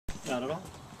Not at all.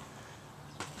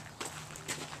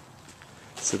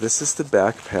 So this is the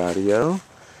back patio,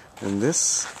 and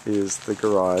this is the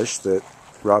garage that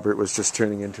Robert was just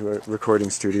turning into a recording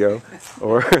studio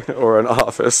or an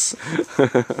office.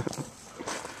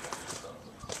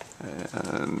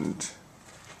 And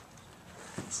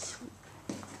it's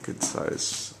good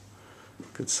size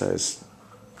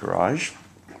garage.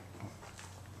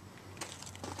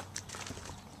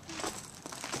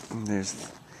 And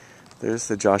there's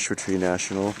the Joshua Tree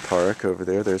National Park over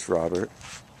there. There's Robert.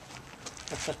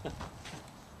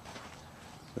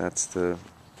 That's the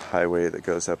highway that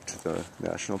goes up to the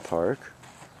national park.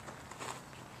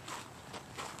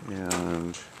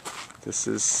 And this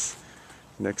is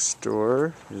next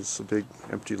door is a big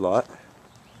empty lot.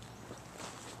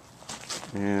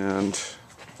 And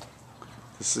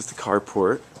this is the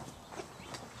carport.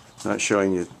 Not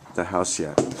showing you the house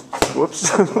yet. Whoops.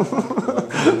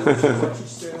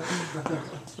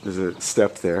 There's a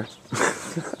step there.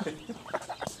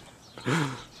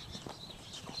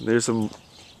 There's a...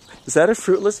 Is that a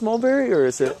fruitless mulberry or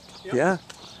is it? Yep. Yeah.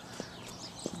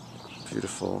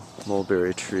 Beautiful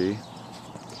mulberry tree.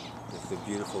 With the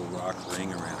beautiful rock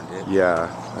ring around it. Yeah,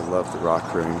 I love the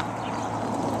rock ring.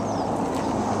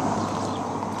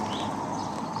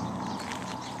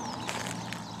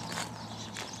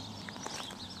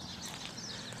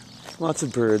 Lots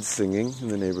of birds singing in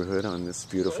the neighborhood on this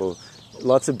beautiful...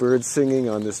 Lots of birds singing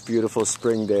on this beautiful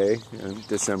spring day in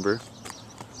December.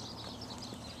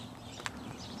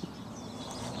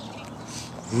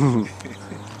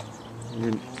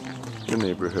 Your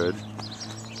neighborhood.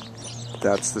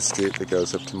 That's the street that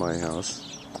goes up to my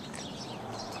house.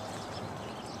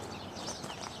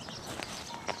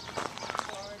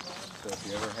 So if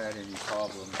you ever had any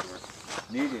problems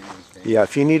or needed anything. Yeah,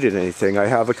 if you needed anything, I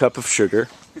have a cup of sugar.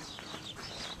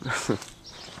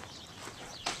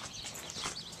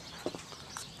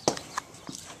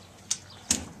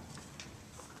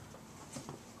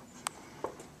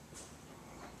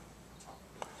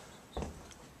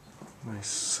 Nice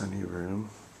sunny room.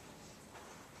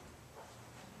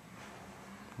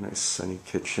 Nice sunny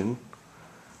kitchen.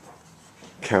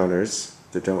 Counters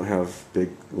that don't have big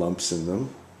lumps in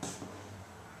them.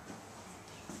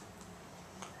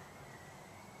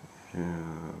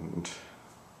 And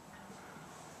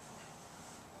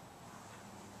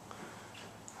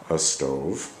a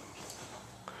stove.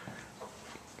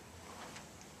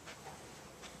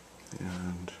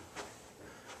 And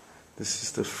this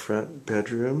is the front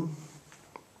bedroom.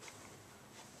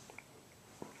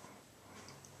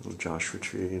 Little Joshua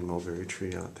tree and mulberry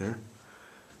tree out there.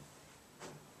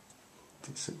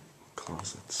 Decent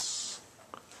closets.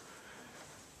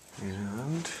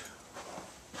 And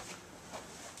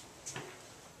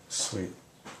sweet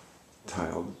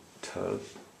tiled tub.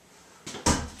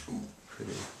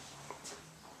 Pretty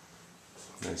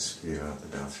nice view out the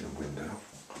bathroom window.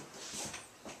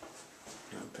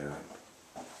 Not bad.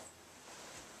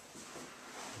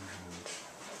 And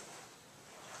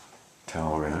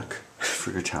towel rack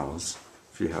for your towels,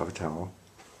 if you have a towel.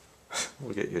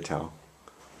 We'll get you a towel.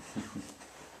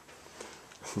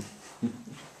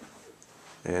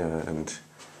 And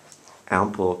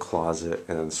ample closet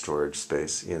and storage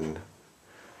space in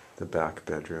the back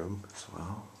bedroom as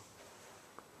well.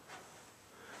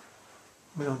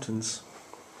 Mountains.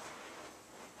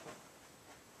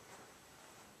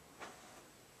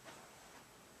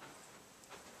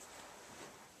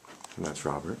 And that's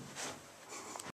Robert.